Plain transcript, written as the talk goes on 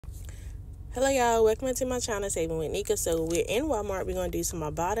Hello y'all, welcome to my channel Saving with Nika. So we're in Walmart. We're going to do some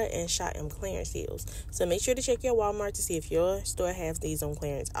Ibotta and Shopmium clearance deals. So make sure to check your Walmart to see if your store has these on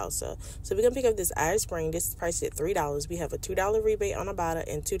clearance also. So we're going to pick up this Irish Spring. This is priced at $3. We have a $2 rebate on Ibotta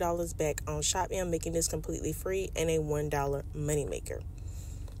and $2 back on Shopmium, making this completely free and a $1 moneymaker.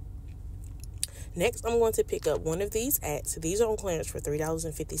 Next, I'm going to pick up one of these ads. These are on clearance for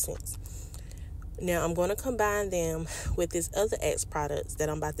 $3.50. Now, I'm going to combine them with this other X products that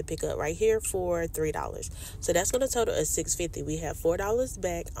I'm about to pick up right here for $3. So that's going to total us $6.50. We have $4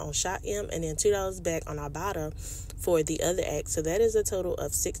 back on Shopmium and then $2 back on Ibotta for the other X. So that is a total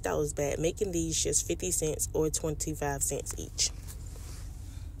of $6 back, making these just 50 cents or 25 cents each.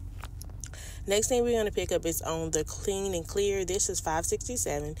 Next thing we're going to pick up is on the Clean and Clear. This is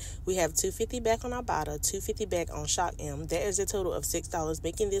 $5.67. We have $2.50 back on Ibotta, $2.50 back on Shopmium. That is a total of $6,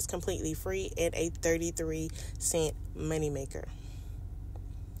 making this completely free and a 33-cent moneymaker.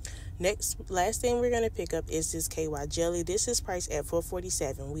 Last thing we're going to pick up is this KY jelly. This is priced at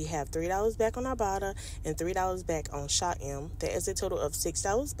 $4.47. We have $3 back on Ibotta and $3 back on Shopmium. That is a total of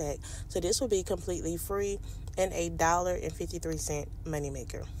 $6 back. So this will be completely free and a $1.53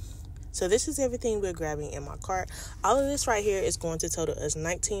 moneymaker. So this is everything we're grabbing in my cart. All of this right here is going to total us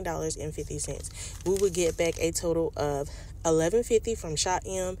 $19.50. We will get back a total of $11.50 from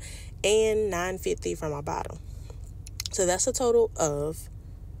Shopmium and $9.50 from Ibotta. So that's a total of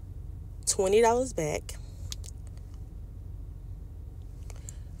 $20 back.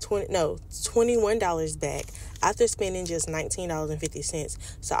 $21 back after spending just $19.50.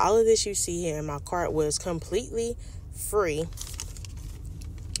 So all of this you see here in my cart was completely free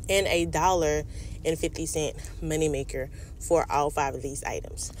and a $1.50 moneymaker for all 5 of these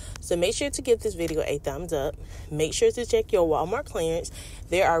items. So make sure to give this video a thumbs up. Make sure to check your Walmart clearance.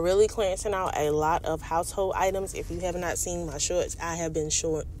 They are really clearancing out a lot of household items. If you have not seen my shorts, I have been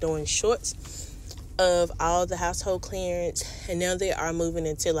doing shorts of all the household clearance, and now they are moving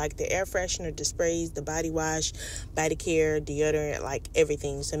into like the air freshener, the sprays, the body wash, body care, deodorant, like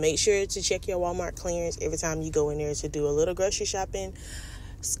everything. So make sure to check your Walmart clearance every time you go in there to do a little grocery shopping.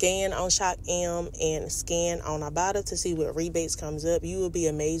 Scan on Shopmium and scan on Ibotta to see what rebates comes up. You will be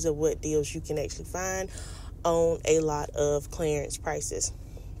amazed at what deals you can actually find on a lot of clearance prices.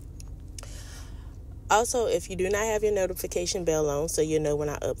 Also, if you do not have your notification bell on so you know when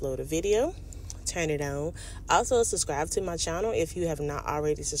I upload a video, turn it on. Also, subscribe to my channel if you have not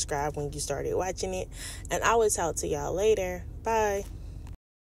already subscribed when you started watching it. And I will talk to y'all later. Bye.